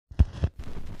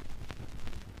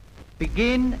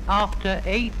Begin after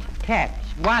 8 taps.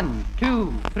 1,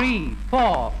 2, 3,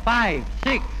 4, 5,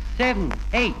 6, 7,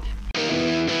 8.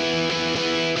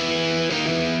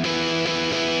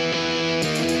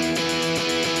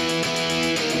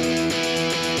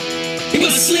 He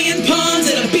was slinging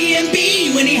pawns at a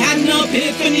B&B when he had an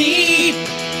epiphany.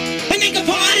 And they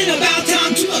complained about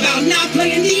time too, about not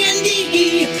playing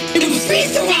D&D. It was free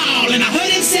for all, and I heard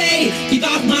him say, "Keep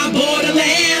off my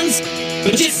borderlands.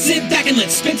 But just sit back and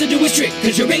let Spencer do his trick,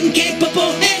 cause you're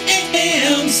incapable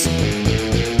hams."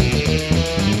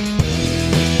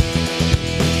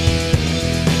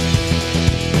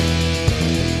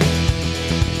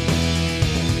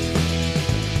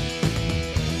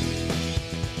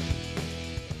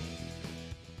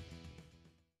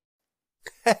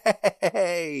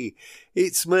 Hey,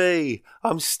 it's me.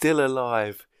 I'm still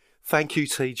alive. Thank you,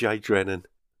 TJ Drennan.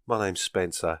 My name's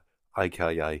Spencer,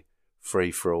 aka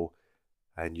Free For All,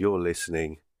 and you're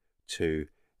listening to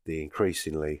the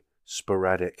increasingly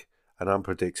sporadic and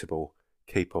unpredictable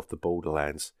Keep Off the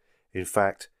Borderlands. In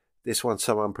fact, this one's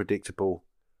so unpredictable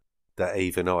that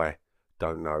even I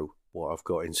don't know what I've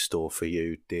got in store for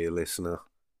you, dear listener.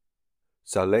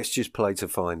 So let's just play to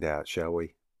find out, shall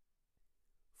we?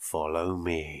 Follow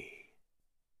me.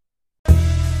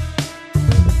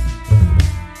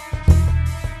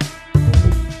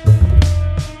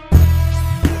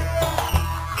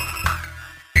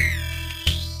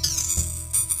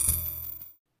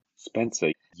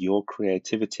 Spencer, your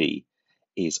creativity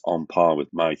is on par with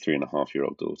my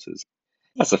 3.5-year-old daughter's.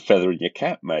 That's a feather in your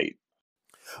cap, mate.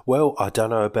 Well, I don't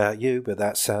know about you, but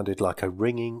that sounded like a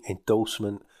ringing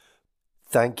endorsement.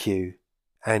 Thank you,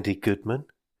 Andy Goodman.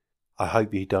 I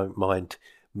hope you don't mind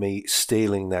me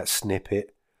stealing that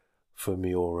snippet from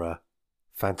your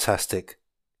fantastic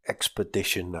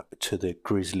expedition to the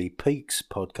Grizzly Peaks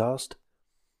podcast.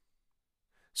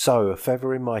 So, a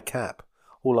feather in my cap.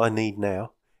 All I need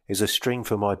now is a string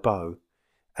for my bow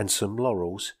and some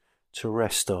laurels to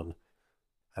rest on,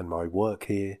 and my work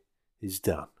here is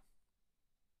done.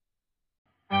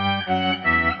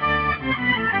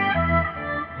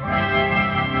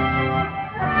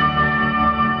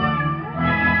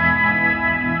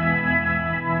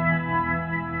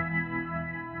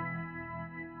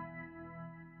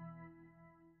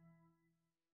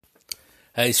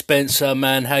 Hey Spencer,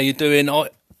 man, how you doing? I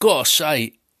gotta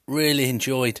say, really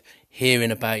enjoyed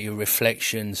hearing about your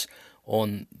reflections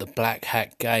on the Black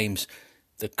Hat games,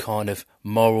 the kind of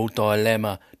moral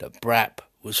dilemma that Brap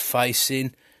was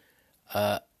facing,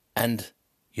 and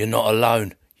you're not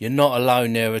alone. You're not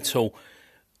alone there at all.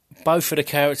 Both of the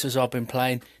characters I've been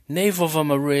playing, neither of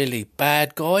them are really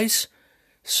bad guys,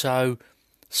 so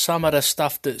some of the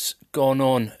stuff that's gone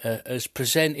on has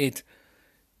presented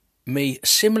me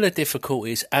similar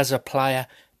difficulties as a player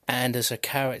and as a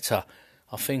character.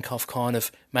 I think I've kind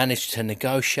of managed to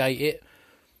negotiate it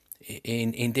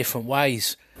in different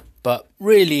ways, but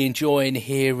really enjoying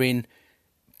hearing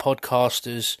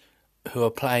podcasters who are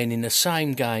playing in the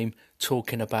same game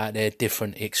talking about their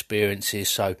different experiences.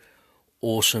 So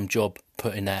awesome job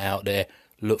putting that out there.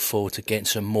 Look forward to getting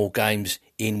some more games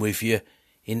in with you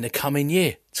in the coming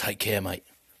year. Take care, mate.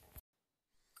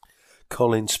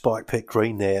 Colin Spike Pit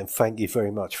Green there, and thank you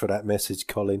very much for that message,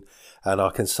 Colin. And I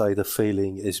can say the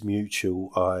feeling is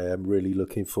mutual. I am really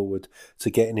looking forward to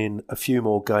getting in a few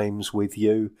more games with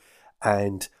you.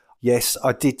 And yes,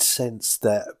 I did sense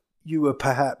that you were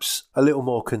perhaps a little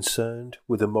more concerned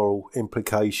with the moral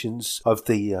implications of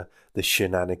the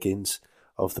shenanigans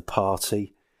of the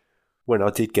party when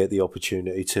I did get the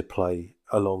opportunity to play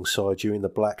alongside you in the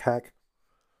Black Hack.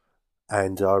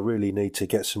 And I really need to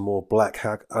get some more Black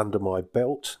Hack under my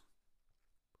belt.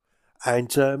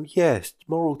 And yes,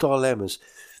 moral dilemmas.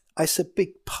 It's a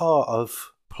big part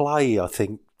of play, I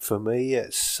think, for me.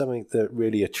 It's something that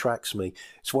really attracts me.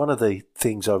 It's one of the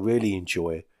things I really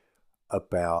enjoy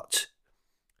about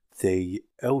the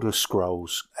Elder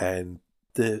Scrolls and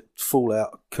the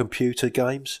Fallout computer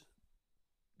games.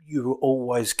 You're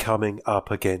always coming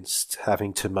up against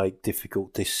having to make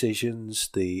difficult decisions,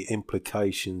 the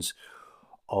implications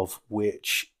of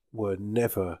which were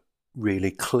never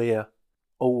really clear,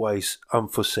 always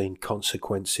unforeseen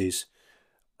consequences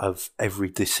of every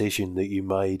decision that you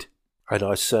made. And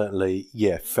I certainly,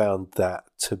 found that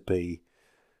to be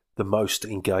the most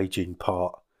engaging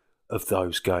part of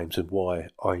those games and why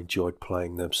I enjoyed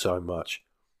playing them so much.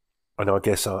 And I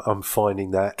guess I'm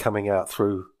finding that coming out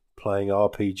through playing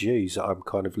RPGs, I'm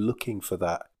kind of looking for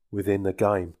that within the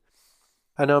game.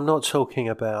 And I'm not talking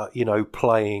about,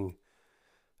 playing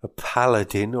a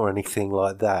paladin or anything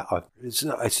like that. It's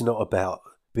not about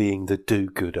being the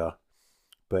do-gooder,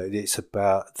 but it's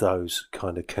about those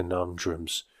kind of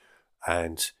conundrums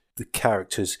and the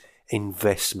characters'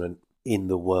 investment in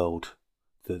the world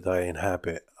that they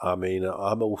inhabit. I mean,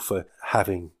 I'm all for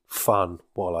having fun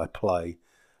while I play,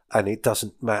 and it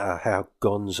doesn't matter how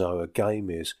gonzo a game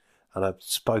is. And I've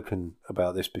spoken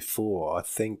about this before. I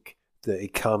think that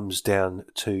it comes down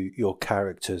to your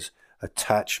character's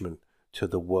attachment to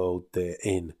the world they're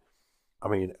in. I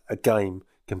mean, a game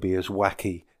can be as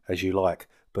wacky as you like,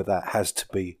 but that has to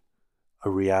be a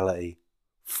reality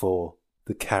for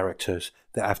the characters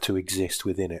that have to exist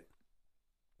within it.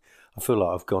 I feel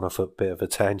like I've gone off a bit of a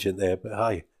tangent there, but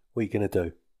hey, what are you going to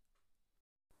do?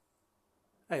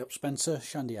 Hey up Spencer,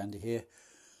 Shandy Andy here.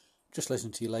 Just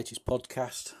listened to your latest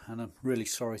podcast and I'm really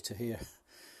sorry to hear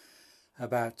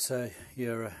about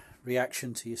your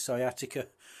reaction to your sciatica.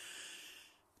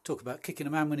 Talk about kicking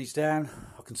a man when he's down.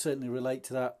 I can certainly relate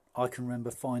to that. I can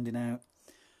remember finding out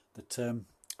that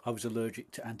I was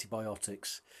allergic to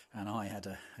antibiotics and I had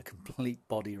a complete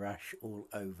body rash all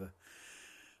over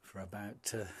for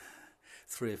about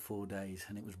 3 or 4 days,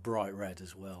 and it was bright red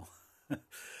as well.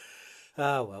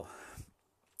 Ah well.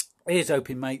 Here's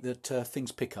hoping, mate, that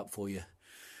things pick up for you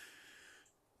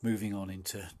moving on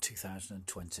into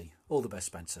 2020. All the best,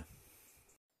 Spencer.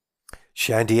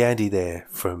 Shandy Andy there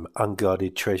from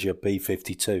Unguarded Treasure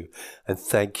B52, and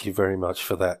thank you very much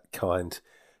for that kind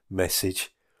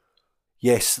message.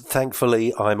 Yes,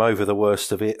 thankfully I'm over the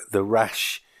worst of it. The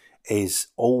rash is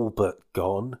all but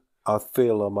gone. I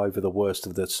feel I'm over the worst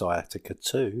of the sciatica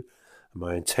too.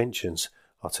 My intentions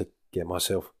are to get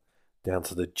myself down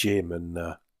to the gym and,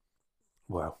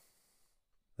 well,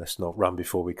 let's not run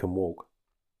before we can walk.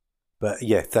 But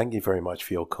yeah, thank you very much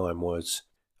for your kind words.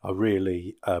 I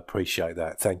really appreciate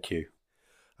that. Thank you.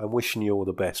 I'm wishing you all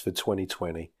the best for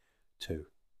 2020 to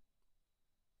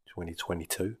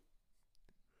 2022.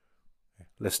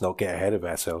 Let's not get ahead of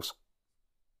ourselves.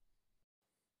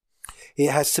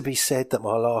 It has to be said that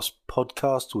my last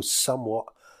podcast was somewhat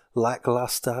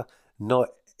lackluster, not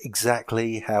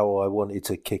exactly how I wanted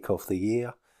to kick off the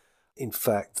year. In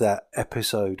fact, that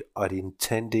episode I'd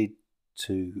intended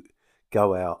to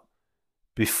go out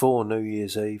before New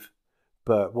Year's Eve,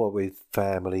 but what with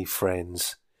family,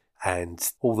 friends,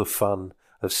 and all the fun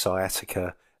of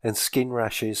sciatica and skin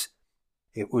rashes,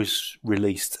 it was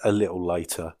released a little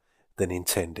later than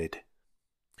intended.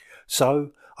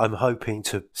 So I'm hoping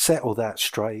to settle that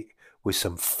straight with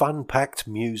some fun-packed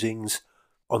musings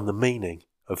on the meaning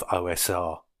of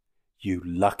OSR. You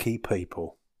lucky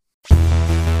people.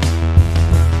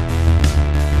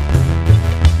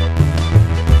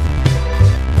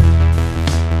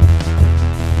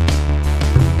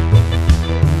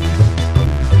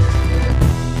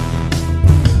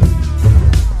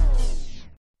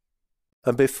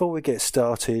 And before we get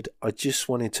started, I just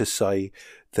wanted to say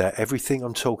that everything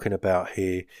I'm talking about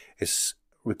here is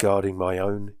regarding my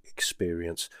own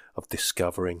experience of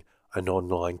discovering an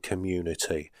online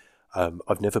community.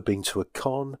 I've never been to a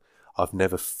con. I've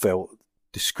never felt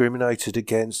discriminated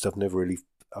against. I've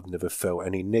never felt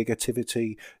any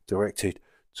negativity directed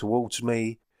towards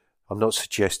me. I'm not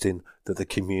suggesting that the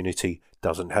community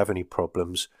doesn't have any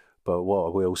problems, but what I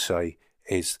will say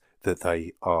is that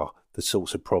they are the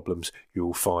sorts of problems you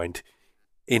will find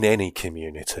in any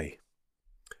community.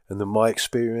 And that my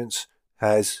experience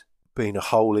has been a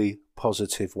wholly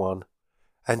positive one.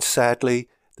 And sadly,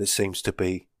 there seems to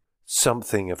be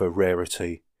something of a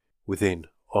rarity within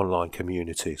online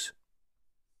communities.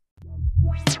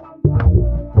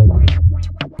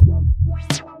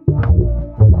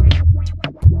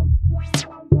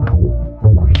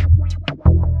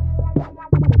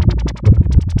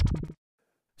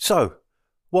 So,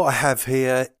 what I have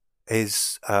here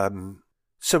is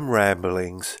some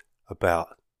ramblings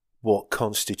about what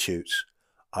constitutes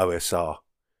OSR.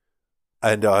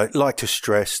 And I'd like to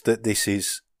stress that this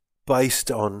is based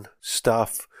on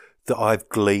stuff that I've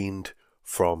gleaned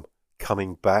from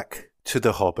coming back to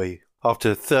the hobby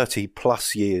after 30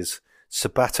 plus years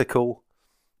sabbatical,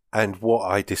 and what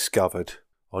I discovered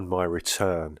on my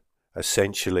return.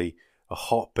 Essentially a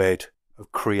hotbed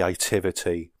of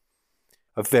creativity,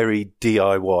 a very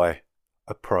DIY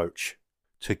approach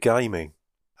to gaming,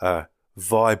 a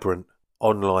vibrant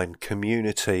online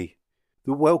community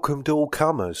that welcomed all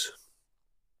comers.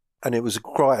 And it was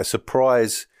quite a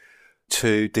surprise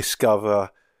to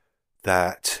discover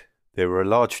that there were a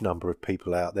large number of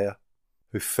people out there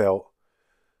who felt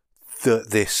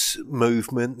that this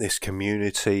movement, this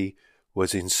community,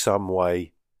 was in some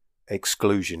way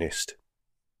exclusionist.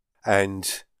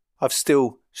 And I've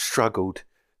still struggled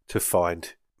to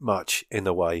find much in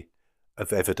the way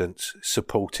of evidence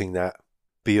supporting that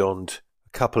beyond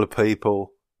a couple of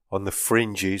people on the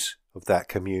fringes of that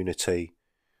community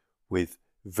with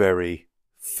very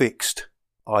fixed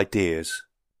ideas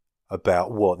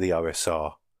about what the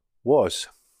OSR was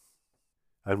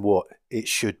and what it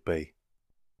should be.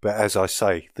 But as I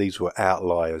say, these were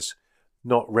outliers,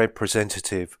 not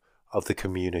representative of the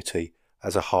community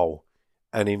as a whole.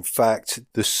 And in fact,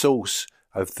 the source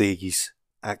of these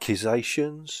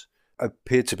accusations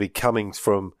appeared to be coming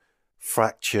from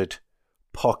fractured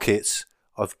pockets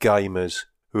of gamers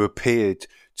who appeared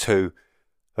to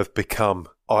have become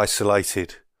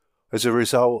isolated as a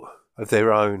result of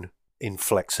their own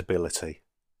inflexibility,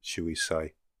 shall we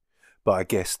say. But I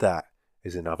guess that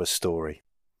is another story.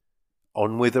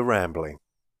 On with the rambling.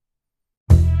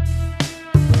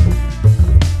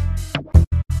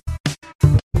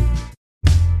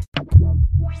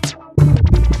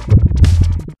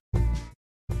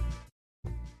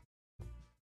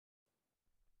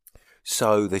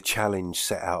 So the challenge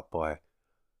set out by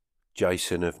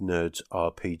Jason of Nerds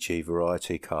RPG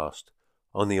Variety Cast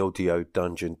on the Audio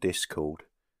Dungeon Discord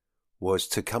was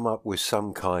to come up with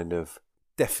some kind of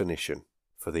definition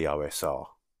for the OSR.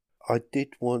 I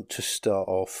did want to start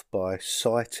off by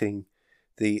citing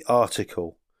the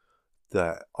article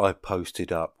that I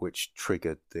posted up which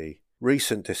triggered the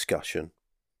recent discussion,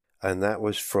 and that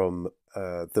was from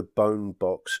the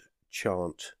Bonebox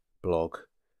Chant blog.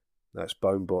 That's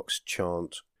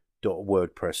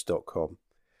boneboxchant.wordpress.com,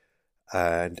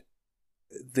 and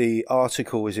the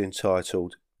article is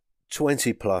entitled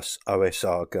 20 plus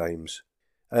OSR games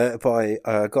by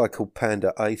a guy called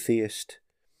Panda Atheist.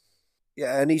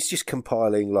 Yeah, and he's just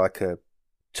compiling like a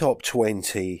top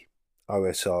 20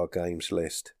 OSR games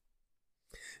list.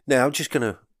 Now, I'm just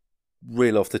going to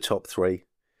reel off the top three,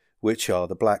 which are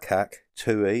The Black Hack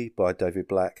 2E by David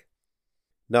Black,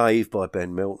 Naive by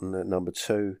Ben Milton at number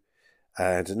 2,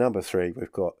 and at number 3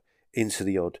 we've got Into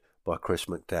the Odd by Chris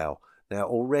McDowell. Now,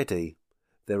 already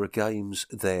there are games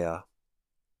there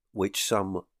which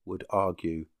some would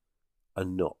argue are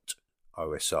not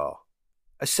OSR.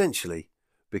 Essentially,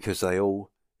 because they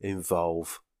all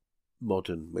involve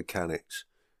modern mechanics,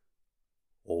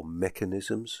 or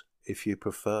mechanisms, if you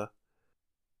prefer.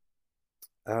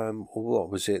 What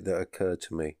was it that occurred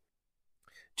to me?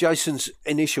 Jason's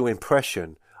initial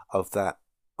impression of that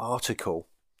article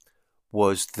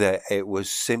was that it was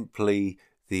simply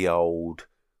the old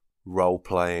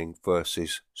role-playing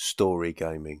versus story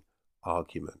gaming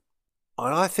argument.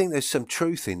 And I think there's some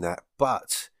truth in that,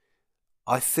 but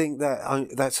I think that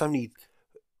that's only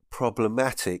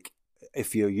problematic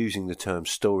if you're using the term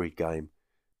story game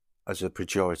as a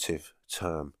pejorative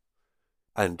term.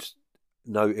 And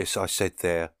notice I said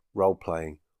there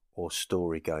role-playing or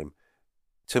story game.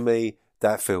 To me,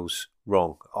 that feels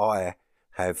wrong. I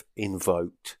have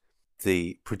invoked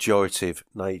the pejorative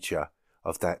nature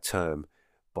of that term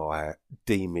by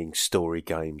deeming story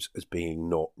games as being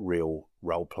not real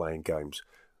role-playing games,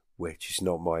 which is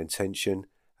not my intention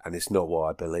and it's not what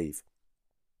I believe.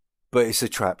 But it's a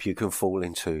trap you can fall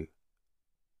into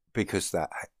because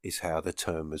that is how the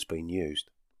term has been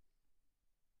used.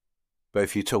 But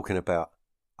if you're talking about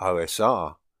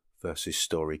OSR versus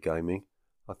story gaming,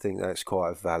 I think that's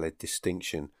quite a valid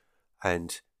distinction,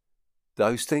 and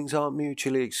those things aren't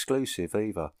mutually exclusive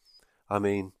either. I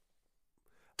mean,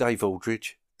 Dave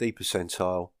Aldridge, D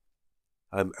Percentile,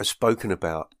 has spoken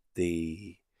about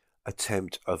the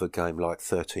attempt of a game like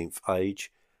 13th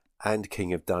Age and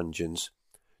King of Dungeons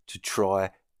to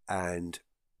try and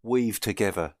weave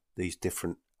together these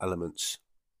different elements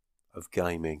of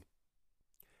gaming.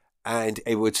 And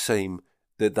it would seem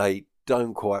that they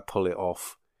don't quite pull it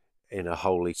off in a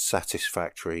wholly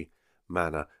satisfactory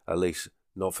manner, at least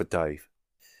not for Dave.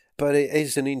 But it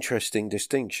is an interesting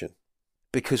distinction,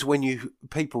 because when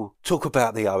people talk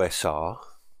about the OSR,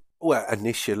 well,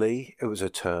 initially it was a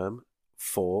term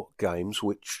for games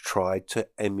which tried to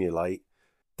emulate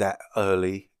that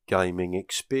early gaming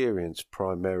experience,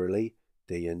 primarily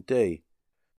D&D.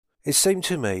 It seemed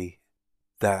to me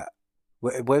that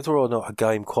whether or not a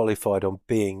game qualified on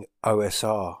being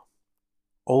OSR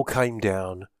all came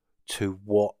down to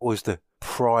what was the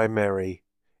primary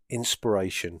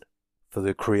inspiration for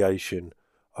the creation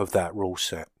of that rule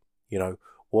set. You know,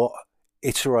 what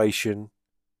iteration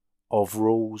of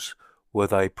rules were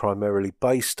they primarily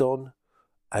based on,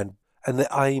 and the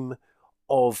aim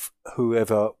of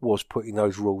whoever was putting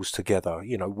those rules together.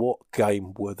 You know, what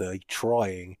game were they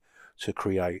trying to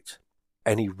create?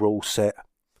 Any rule set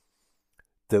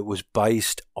that was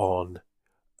based on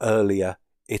earlier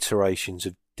iterations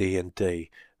of D&D.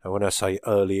 And when I say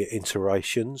earlier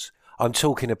iterations, I'm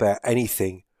talking about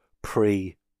anything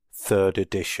pre-3rd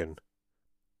edition.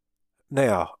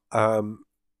 Now,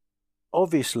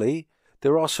 obviously,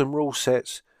 there are some rule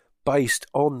sets based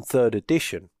on 3rd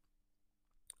edition.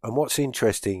 And what's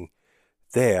interesting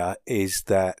there is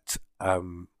that,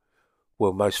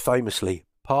 most famously,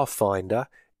 Pathfinder,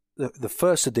 the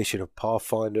first edition of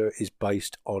Pathfinder is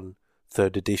based on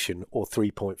 3rd edition, or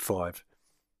 3.5,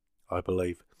 I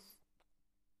believe.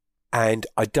 And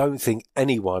I don't think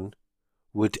anyone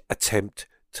would attempt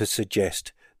to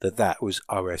suggest that that was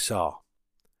OSR.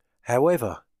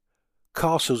 However,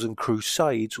 Castles and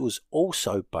Crusades was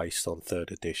also based on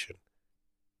 3rd edition.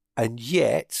 And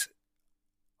yet,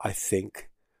 I think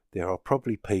there are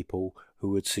probably people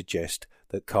who would suggest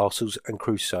that Castles and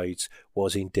Crusades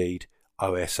was indeed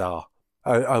OSR.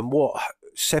 And what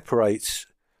separates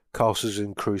Castles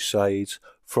and Crusades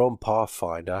from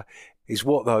Pathfinder is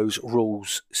what those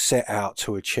rules set out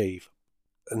to achieve.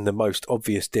 And the most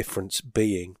obvious difference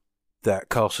being that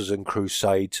Castles and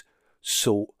Crusades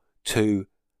sought to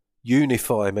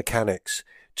unify mechanics,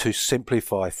 to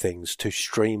simplify things, to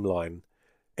streamline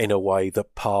in a way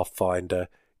that Pathfinder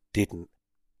didn't.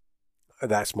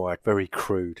 That's my very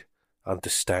crude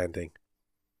understanding.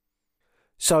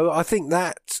 So I think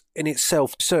that in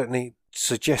itself certainly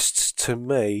suggests to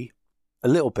me a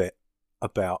little bit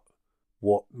about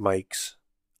what makes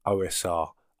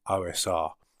OSR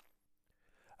OSR.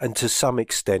 And to some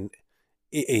extent,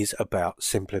 it is about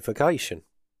simplification.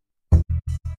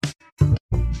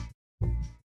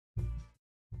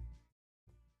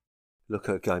 Look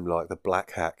at a game like the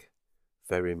Black Hack,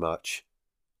 very much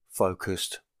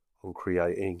focused on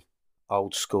creating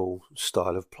old school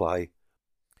style of play.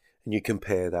 And you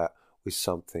compare that with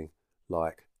something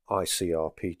like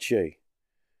ICRPG,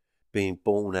 being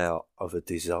born out of a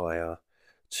desire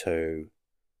to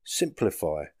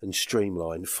simplify and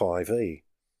streamline 5e.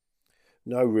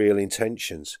 No real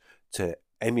intentions to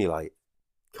emulate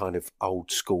kind of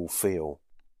old school feel.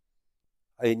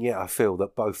 And yet I feel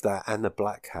that both that and the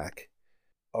Black Hack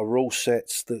are rule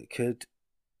sets that could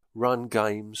run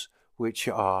games which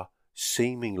are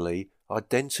seemingly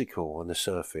identical on the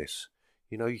surface.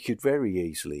 You know, you could very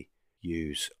easily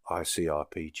use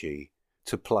ICRPG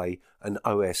to play an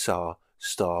OSR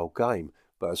style game.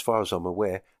 But as far as I'm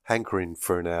aware, Hankering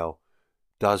for now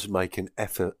does make an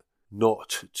effort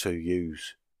not to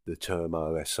use the term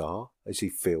OSR, as he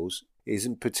feels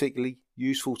isn't a particularly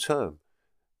useful term.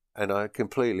 And I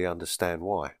completely understand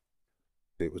why.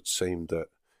 It would seem that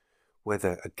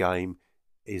whether a game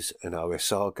is an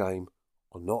OSR game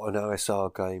or not an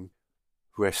OSR game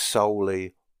rests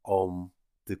solely on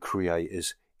the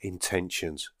creator's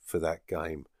intentions for that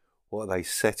game. What are they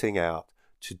setting out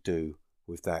to do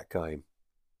with that game?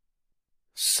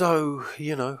 So,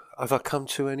 have I come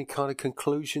to any kind of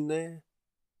conclusion there?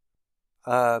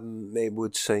 It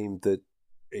would seem that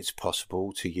it's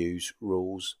possible to use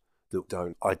rules that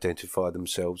don't identify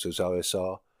themselves as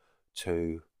OSR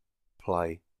to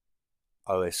play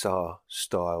OSR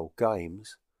style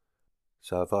games.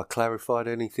 So have I clarified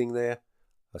anything there?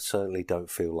 I certainly don't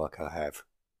feel like I have.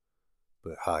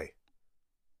 But hey.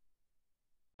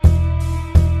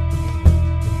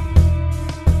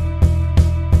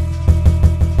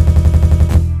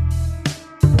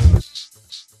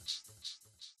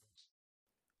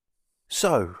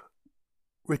 So,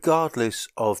 regardless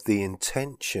of the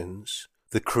intentions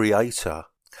the creator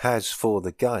has for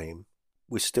the game,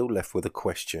 we're still left with a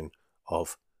question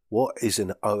of what is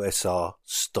an OSR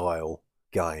style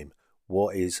game?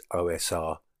 What is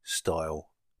OSR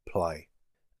style play?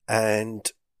 And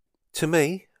to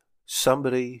me,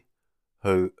 somebody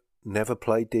who never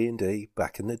played D&D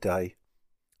back in the day,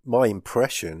 my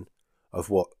impression of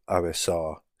what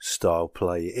OSR style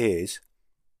play is,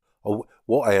 or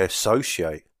what I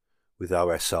associate with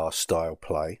OSR style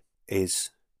play,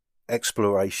 is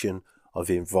exploration of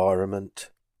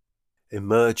environment,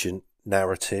 emergent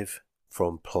narrative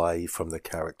from play from the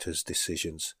character's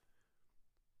decisions,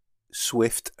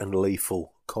 swift and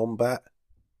lethal combat,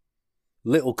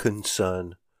 little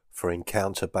concern for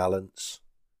encounter balance,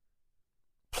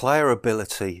 player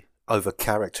ability over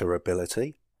character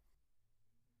ability,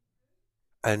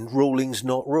 and rulings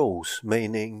not rules,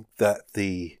 meaning that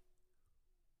the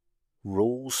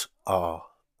rules are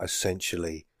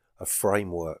essentially a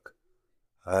framework,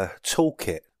 a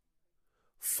toolkit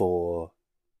for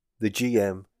the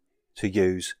GM to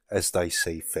use as they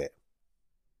see fit.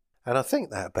 And I think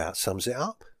that about sums it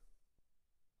up.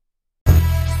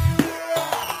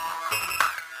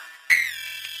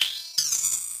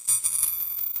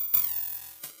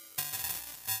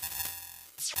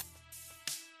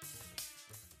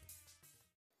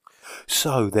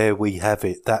 So there we have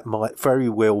it. That might very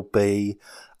well be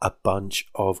a bunch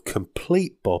of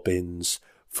complete bobbins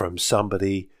from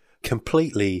somebody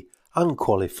completely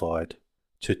unqualified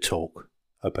to talk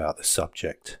about the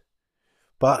subject.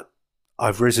 But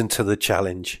I've risen to the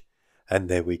challenge, and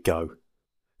there we go.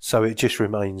 So it just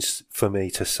remains for me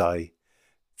to say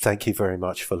thank you very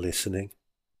much for listening.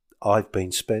 I've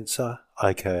been Spencer,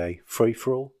 aka Free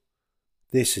For All.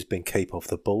 This has been Keep Off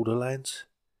the Borderlands.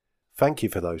 Thank you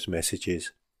for those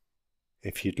messages.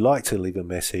 If you'd like to leave a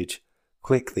message,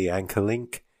 click the anchor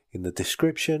link in the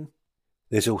description.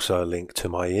 There's also a link to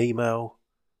my email,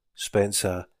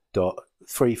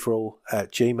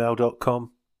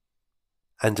 spencer.freeforall@gmail.com,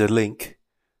 and a link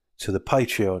to the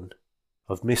Patreon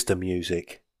of Mr.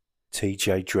 Music,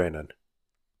 TJ Drennan.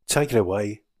 Take it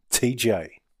away,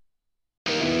 TJ.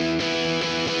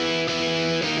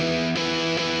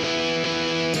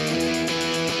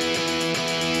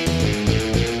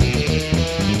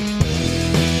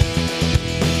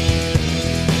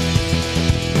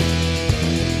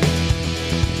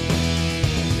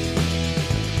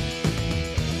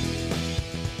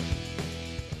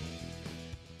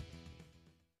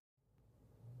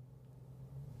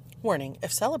 Warning,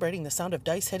 if celebrating the sound of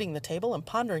dice hitting the table and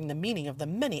pondering the meaning of the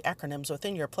many acronyms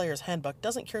within your player's handbook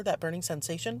doesn't cure that burning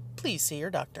sensation, please see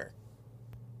your doctor.